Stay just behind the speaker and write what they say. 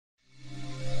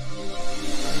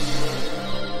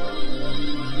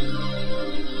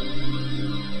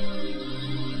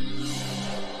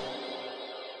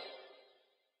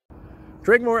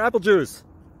drink more apple juice,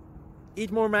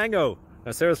 eat more mango.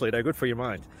 No, seriously, they're good for your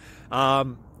mind.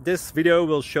 This video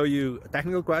will show you a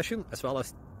technical question as well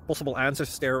as possible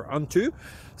answers thereunto.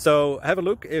 So have a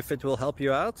look if it will help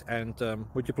you out, and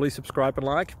would you please subscribe and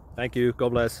like? Thank you.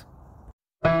 God bless.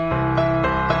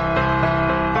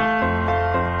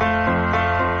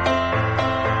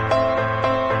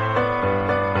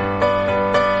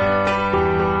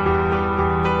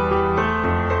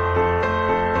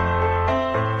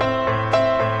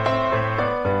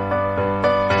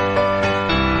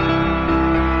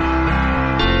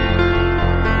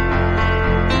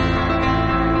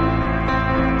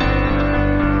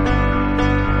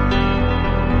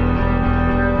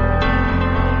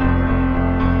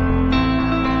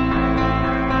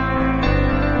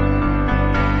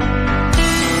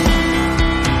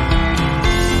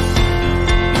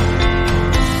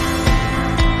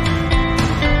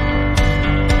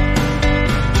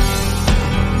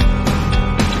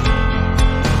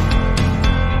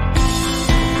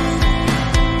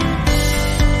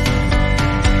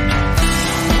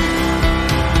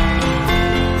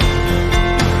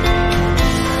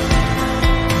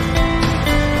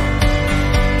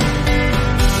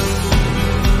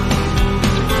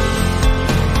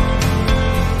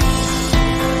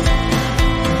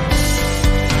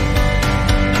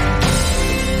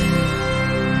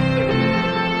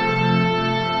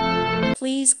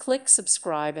 Please click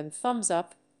subscribe and thumbs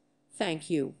up. Thank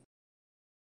you.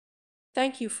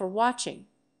 Thank you for watching.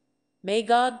 May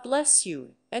God bless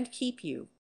you and keep you.